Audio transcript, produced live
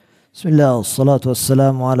بسم الله والصلاة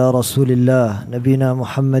والسلام على رسول الله نبينا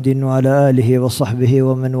محمد وعلى آله وصحبه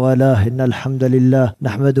ومن والاه. إن الحمد لله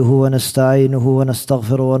نحمده ونستعينه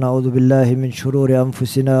ونستغفره ونعوذ بالله من شرور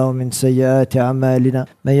أنفسنا ومن سيئات أعمالنا.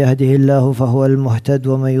 من يهده الله فهو المهتد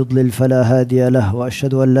ومن يضلل فلا هادي له،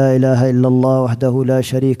 وأشهد أن لا إله إلا الله وحده لا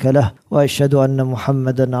شريك له، وأشهد أن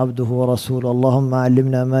محمدا عبده ورسوله. اللهم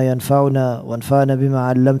علمنا ما ينفعنا وانفعنا بما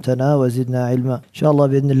علمتنا وزدنا علما. إن شاء الله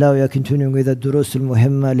بإذن الله we are continuing with الدروس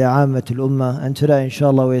المهمة لعامة الأمة, and today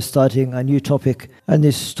inshallah we are starting a new topic, and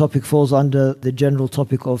this topic falls under the general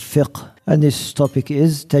topic of fiqh. And this topic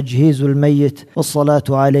is تجهيز الميت والصلاة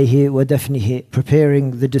عليه ودفنه,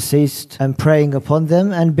 preparing the deceased and praying upon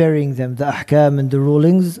them and burying them, the ahkam and the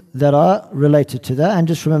rulings that are related to that. And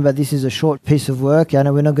just remember, this is a short piece of work,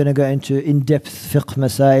 and we're not going to go into in-depth fiqh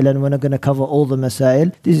masail, and we're not going to cover all the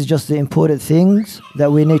masail. This is just the important things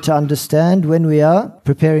that we need to understand when we are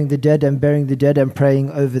preparing the dead and burying the dead and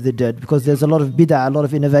praying over the dead, because there's a lot of bid'ah, a lot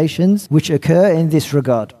of innovations which occur in this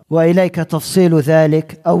regard. وإليك تفصيل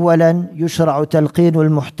ذلك. أولا يشرع تلقين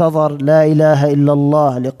المحتضر لا إله إلا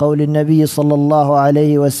الله لقول النبي صلى الله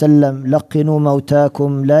عليه وسلم لقنوا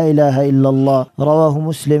موتاكم لا إله إلا الله، رواه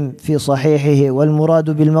مسلم في صحيحه. والمراد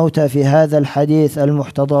بالموتى في هذا الحديث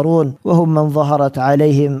المحتضرون وهم من ظهرت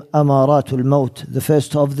عليهم أمارات الموت. The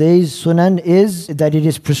first of these sunan is that it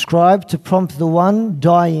is prescribed to prompt the one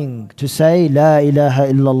dying to say لا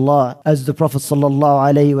إله إلا الله, as the Prophet صلى الله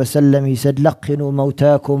عليه وسلم, he said لقنوا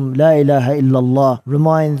موتاكم لا إله إلا الله,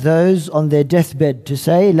 remind those on their deathbed to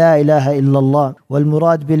say لا إله إلا الله.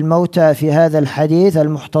 والمراد بالموتى في هذا الحديث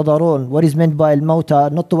المحتضرون. What is meant by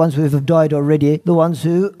الموتى? Not the ones who have died already, the ones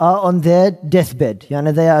who are on their deathbed,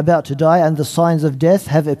 يعني they are about to die and the signs of death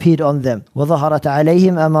have appeared on them. وظهرت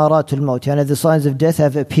عليهم أمارات الموت, يعني the signs of death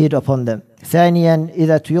have appeared upon them. ثانيا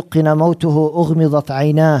إذا تيقن موته أغمضت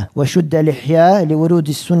عيناه وشد لحياه لورود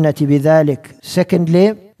السنة بذلك.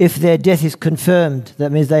 Secondly, if their death is confirmed,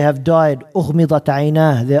 that means they have died, أغمضت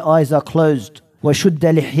عيناه, their eyes are closed, وشد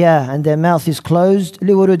لحياه, and their mouth is closed,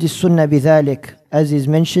 لورود السنة بذلك, as is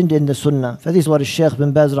mentioned in the Sunnah. So this is what Shaykh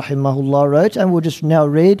bin Baz rahimahullah wrote, and we'll just now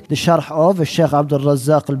read the sharh of Shaykh Abdul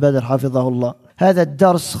Razzaq al-Badr حفظه. هذا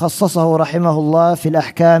الدرس خصصه رحمه الله في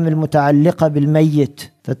الأحكام المتعلقة بالميت.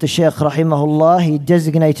 That the Shaykh rahimahullah, he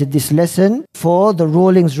designated this lesson for the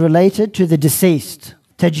rulings related to the deceased.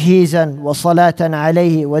 تجهيزا وصلاة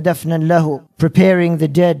عليه ودفنا له, preparing the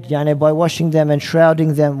dead, يعني by washing them and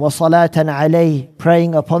shrouding them, وصلاة عليه,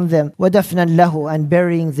 praying upon them, ودفنا له, and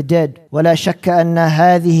burying the dead. ولا شك أن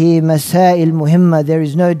هذه مسائل مهمة. There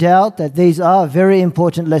is no doubt that these are very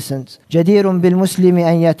important lessons. جدير بالمسلم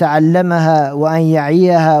أن يتعلمها وأن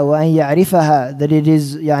يعيها وأن يعرفها. That it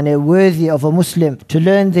is يعني worthy of a Muslim to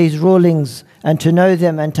learn these rulings and to know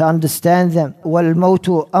them and to understand them.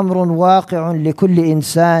 والموت أمر واقع لكل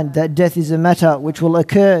إنسان. That death is a matter which will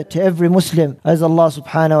occur to every Muslim. As Allah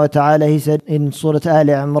subhanahu wa ta'ala, he said in Surah Al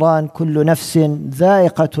Imran, كل نفس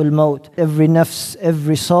ذائقة الموت. Every nafs,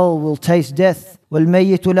 every soul will taste death.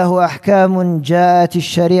 والميت له أحكام جاءت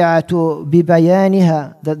الشريعة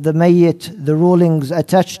ببيانها. That the mayyit, the rulings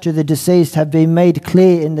attached to the deceased have been made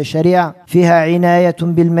clear in the Sharia. فيها عناية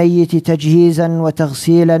بالميت تجهيزا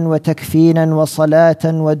وتغسيلا وتكفينا وصلاة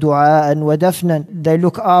ودعاء ودفنا. They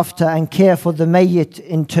look after and care for the mayyit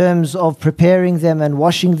in terms of preparing them and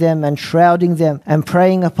washing them and shrouding them and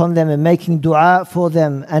praying upon them and making dua for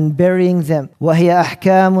them and burying them. وهي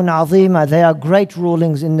أحكام عظيمة. They are great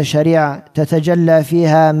rulings in the Sharia. تتجلى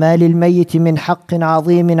فيها ما للميت من حق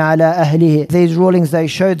عظيم على أهله. These rulings, they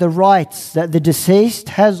show the rights that the deceased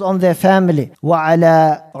has on their family.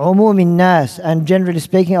 وعلى عموم الناس, and generally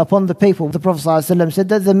speaking upon the people. The Prophet ﷺ said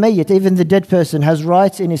that the mayyit, even the dead person, has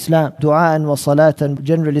rights in Islam. دعاء وصلاة,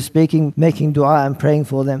 generally speaking, making dua and praying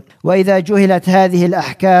for them. وإذا جهلت هذه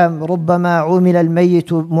الأحكام ربما عُمل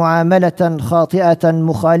الميت معاملة خاطئة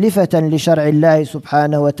مخالفة لشرع الله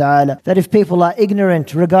سبحانه وتعالى. That if people are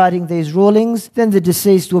ignorant regarding these rulings, then the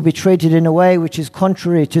deceased will be treated in a way which is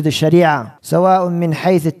contrary to the Sharia. سواء من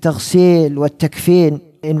حيث التغسيل والتكفين,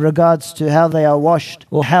 in regards to how they are washed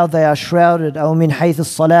or how they are shrouded, أو من حيث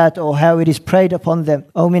الصلاة, or how it is prayed upon them,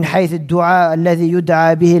 أو من حيث الدعاء الذي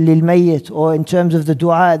يدعى به للميت, or in terms of the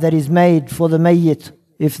dua that is made for the mayyit.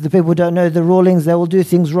 If the people don't know the rulings, they will do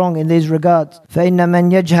things wrong in these regards. فإن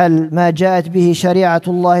من يجهل ما جاءت به شريعة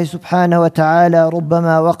الله سبحانه وتعالى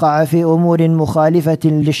ربما وقع في أمور مخالفة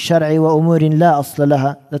للشرع وأمور لا أصل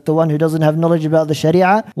لها. That the one who doesn't have knowledge about the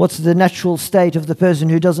Sharia, what's the natural state of the person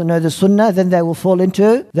who doesn't know the Sunnah, then they will fall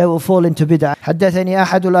into bid'ah. حدثني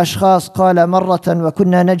أحد الأشخاص قال مرة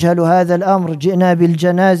وكنا نجهل هذا الأمر جئنا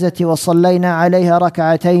بالجنازة وصلينا عليها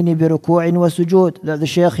ركعتين بركوع وسجود. That the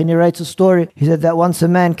Shaykh narrates a story. He said that once a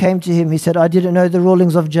man came to him, he said, I didn't know the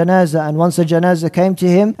rulings of janazah. And once a janazah came to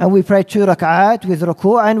him, and we prayed 2 rak'at with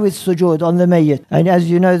ruku' and with sujood on the mayyit. And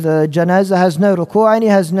as you know, the janazah has no ruku' and he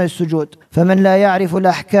has no sujood. فَمَنْ لَا يَعْرِفُ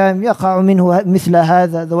الْأَحْكَامِ يَقَعُ مِنْهُ مِثْلَ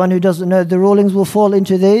هَذَا. The one who doesn't know the rulings will fall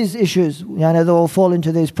into these issues. They will fall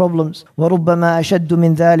into these problems. وَرُبَّمَا أَشَدُّ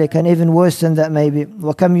مِنْ ذَلِكَ. And even worse than that maybe.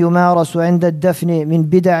 وَكَمْ يُمَارَسُ عِنْدَ الدَّفْنِ مِنْ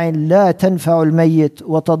بِدَعٍ لَا تَنْفَعُ الْمَيِّتِ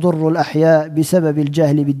وَتَضُرُّ الْأَحْيَاءِ بِسَبَبِ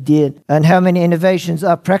الْجَهْلِ بِالدِّينِ. And how many innovations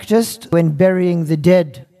are practiced when burying the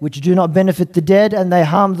dead, which do not benefit the dead, and they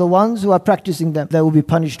harm the ones who are practicing them. They will be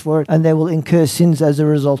punished for it, and they will incur sins as a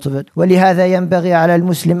result of it. وَلِهَذَا يَنْبَغِي عَلَى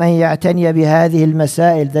الْمُسْلِمِ أَنْ يَعْتَنِيَ بِهَذِهِ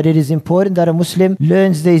الْمَسَائِلِ. That it is important that a Muslim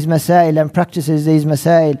learns these masail and practices these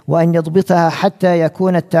masail. وَأَنْ يَضْبِطَهَا حَتَّى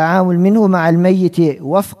يَكُونَ التَّعَامُلْ مِنْهُ مَعَ الْمَيِّتِ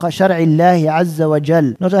وَفْقَ شَرْعِ اللَّهِ عَزَّ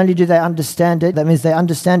وَجَلَّ. Not only do they understand it, that means they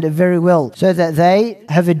understand it very well, so that they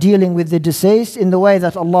have a dealing with the deceased in the way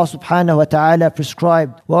that Allah subhanahu wa ta'ala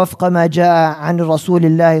prescribed. وَوَفْقَ مَا جَاءَ عَنْ رَسُولِ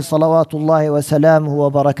اللَّهِ صَلَوَاتُ اللَّهِ وَسَلَامُهُ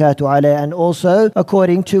وَبَرَكَاتُهُ عَلَيْهِ. And also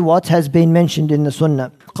according to what has been mentioned in the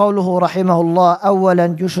Sunnah. قوله رحمه الله: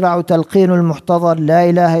 أولا يشرع تلقين المحتضر لا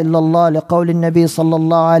إله إلا الله لقول النبي صلى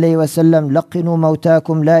الله عليه وسلم لقنوا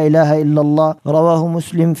موتاكم لا إله إلا الله رواه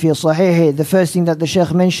مسلم في صحيحه. The first thing that the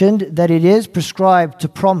Shaykh mentioned, that it is prescribed to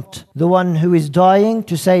prompt the one who is dying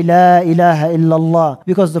to say La ilaha illallah,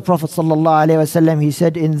 because the Prophet صلى الله عليه وسلم, he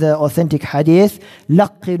said in the authentic hadith,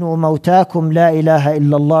 لقنوا موتاكم لا إله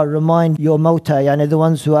إلا الله. Remind your mawta, yani the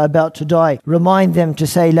ones who are about to die, remind them to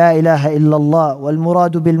say La ilaha illallah.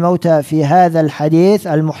 والمراد بالموتى في هذا الحديث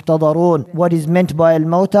المحتضرون. What is meant by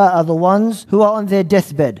الموتى are the ones who are on their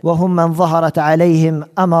deathbed. وهم من ظهرت عليهم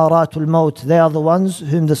أمارات الموت. They are the ones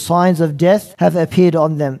whom the signs of death have appeared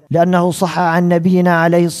on them. لأنه صح عن نبينا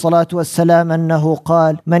عليه الصلاة والسلام أنه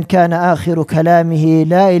قال من كان آخر كلامه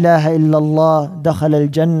لا إله إلا الله دخل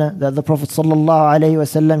الجنة. That the Prophet صلى الله عليه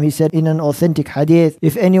وسلم, he said in an authentic hadith,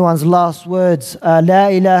 if anyone's last words are لا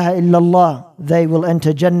إله إلا الله, they will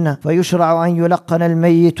enter Jannah. فيشرع أن يلقن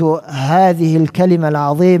الميت هذه الكلمة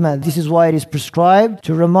العظيمة. This is why it is prescribed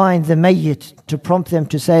to remind the mayyit, to prompt them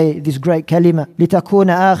to say this great kalima. لتكون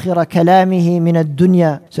آخر كلامه من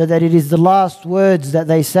الدنيا, so that it is the last words that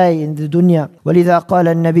they say in the dunya. ولذا قال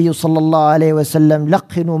النبي صلى الله عليه وسلم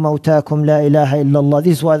لقنوا موتاكم لا إله إلا الله.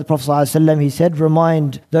 This is why the Prophet صلى الله عليه وسلم, he said,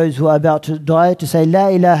 remind those who are about to die to say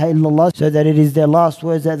لا إله إلا الله, so that it is their last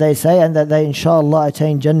words that they say and that they inshallah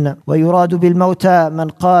attain Jannah. ويراد بالموتى من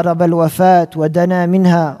قارب الوفاة ودنا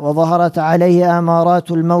منها وظهرت عليه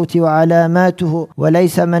آمارات الموت وعلاماته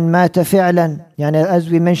وليس من مات فعلا. As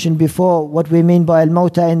we mentioned before, what we mean by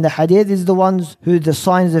al-mawta in the hadith is the ones who the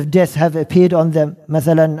signs of death have appeared on them.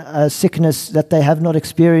 مثلا a sickness that they have not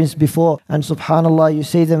experienced before, and subhanallah, you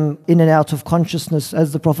see them in and out of consciousness,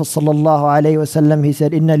 as the Prophet sallallahu alaihi wasallam, he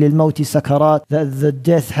said inna lil mawti sakarat, that the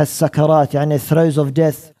death has sakarat, throes of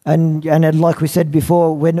death. And like we said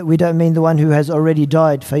before, when we don't mean the one who has already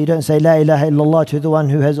died, for you don't say La ilaha illallah to the one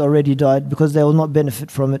who has already died, because they will not benefit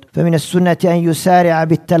from it. فَمِنَ السُّنَّةِ أَن يُسَارِعَ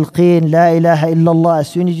بِالتَّلْقِينِ لَا إِلَهَ إِلَّا اللَّهِ. As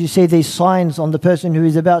soon as you see these signs on the person who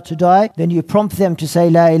is about to die, then you prompt them to say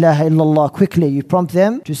La ilaha illallah quickly. You prompt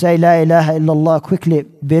them to say La ilaha illallah quickly.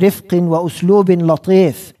 بِرِفْقٍ وَأُسْلُوبٍ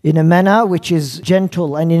لَطِيفٍ. In a manner which is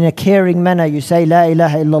gentle and in a caring manner, you say La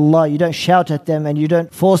ilaha illallah. You don't shout at them and you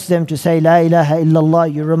don't force them to say La ilaha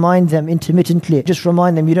illallah. You remind them intermittently. Just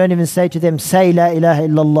remind them. You don't even say to them, say La ilaha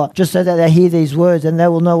illallah, just so that they hear these words and they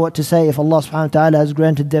will know what to say if Allah subhanahu wa ta'ala has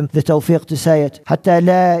granted them the tawfiq to say it. حتى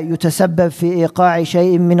لا يتسبب في إيقاع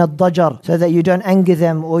شيء من الضجر, so that you don't anger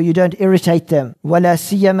them or you don't irritate them. ولا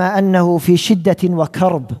سيما أنه في شدة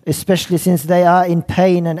وكرب, especially since they are in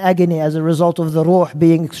pain and agony as a result of the ruh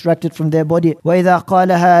being extracted from their body. وإذا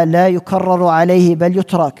قالها لا يكرر عليه بل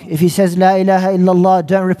يترك. If he says La ilaha illallah,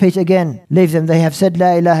 don't repeat again. Leave them. They have said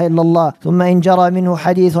La ilaha illallah. ثم إن جرى منه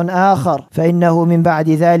حديث آخر فإنه من بعد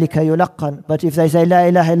ذلك يلقن. But if they say La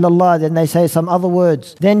ilaha illallah, then they say some other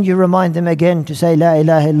words, then you remind them again to say La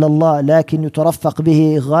ilaha illallah, لكن يترفق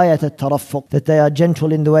به غاية الترفق, that they are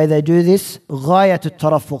gentle in the way they do this. غاية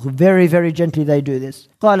الترفق, very very gently they do this.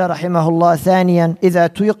 قال رحمه الله: ثانيا إذا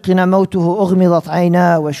تيقن موته أغمضت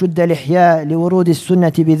عيناه وشد لحياه لورود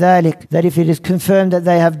السنة بذلك. That if it is confirmed that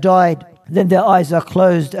they have died, then their eyes are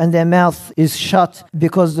closed and their mouth is shut,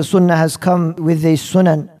 because the sunnah has come with these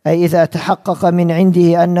sunan. أي إذا تحقق من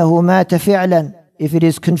عنده أنه مات فعلا. if it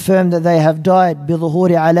is confirmed that they have died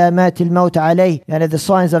بظهور علامات الموت عليه, and the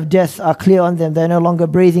signs of death are clear on them, they're no longer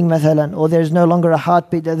breathing مثلا, or there's no longer a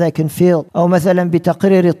heartbeat that they can feel, أو مثلا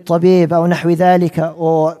بتقرير الطبيب أو نحو ذلك,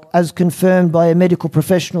 or as confirmed by a medical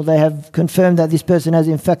professional, they have confirmed that this person has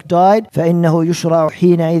in fact died, فإنه يشرع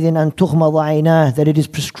حينئذ أن تغمض عيناه, that it is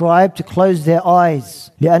prescribed to close their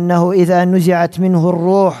eyes, لأنه إذا نزعت منه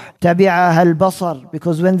الروح تبعها البصر,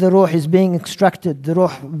 because when the ruh is being extracted, the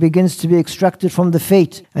ruh begins to be extracted from the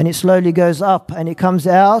feet, and it slowly goes up and it comes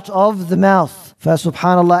out of the mouth.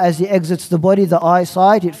 فسبحانallah, as he exits the body, the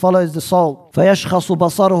eyesight, it follows the soul. فيشخص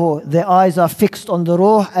بصره, the eyes are fixed on the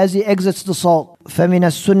ruh as he exits the soul. فمن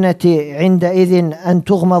السنة عندئذ أن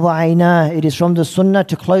تغمض عيناه, it is from the sunnah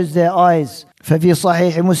to close their eyes. ففي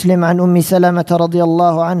صحيح مسلم عن أم سلمة رضي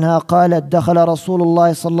الله عنها قالت دخل رسول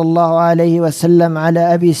الله صلى الله عليه وسلم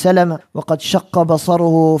على أبي سلمة وقد شق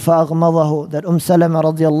بصره فأغمضه, that Salama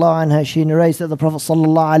رضي الله عنها, she narrates that the Prophet صلى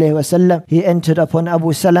الله عليه وسلم, he entered upon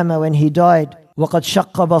Abu Salama when he died. وقد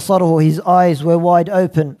شق بصره, his eyes were wide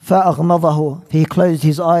open. فأغمضه, he closed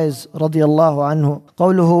his eyes رضي الله عنه.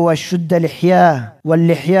 قوله وشد لحياه,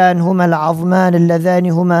 واللحيان هما العظمان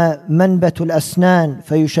اللذان هما منبت الأسنان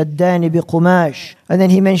فيشدان بقماش. And then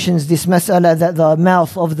he mentions this mas'ala that the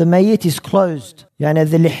mouth of the mayyit is closed. يعني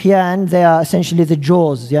the lihyan, they are essentially the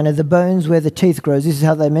jaws, يعني the bones where the teeth grows. This is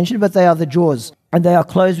how they mention it, but they are the jaws. And they are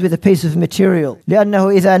closed with a piece of material. لأنه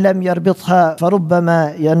إذا لم يربطها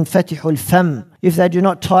فربما ينفتح الفم. If they do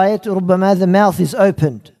not tie it, ربما the mouth is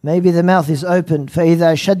opened. Maybe the mouth is opened.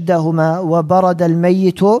 فإذا شدهما وبرد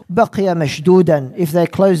الميت بقي مشدودا. If they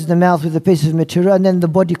close the mouth with a piece of material and then the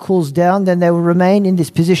body cools down, then they will remain in this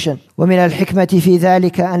position. ومن الحكمة في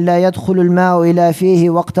ذلك أن لا يدخل الماء إلى فيه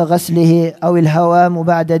وقت غسله أو الهوام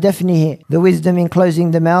بعد دفنه. The wisdom in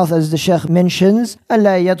closing the mouth, as the Shaykh mentions, أن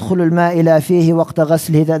لا يدخل الماء إلى فيه وقت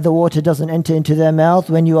غسله, that the water doesn't enter into their mouth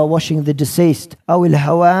when you are washing the deceased. أو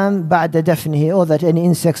الهوام بعد دفنه, or that any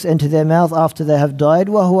insects enter their mouth after they have died.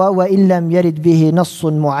 وهو وإن لم يرد به نص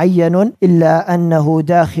معين إلا أنه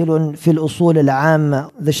داخل في الأصول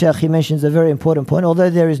العامة. The Shaykh, he mentions a very important point. Although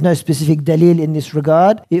there is no specific dalil in this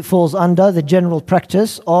regard, it falls under the general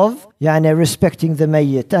practice of respecting the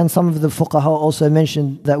mayyit. And some of the fuqaha also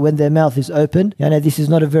mentioned that when their mouth is open, this is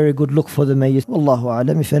not a very good look for the mayyit. Wallahu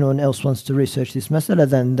a'lam. If anyone else wants to research this mas'ala,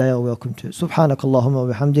 then they are welcome to. Subhanakallahumma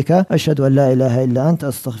wa bihamdika ashhadu an la ilaha illa anta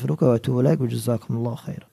astaghfiruka wa atubu ilaik wa jazakumullahu khairan.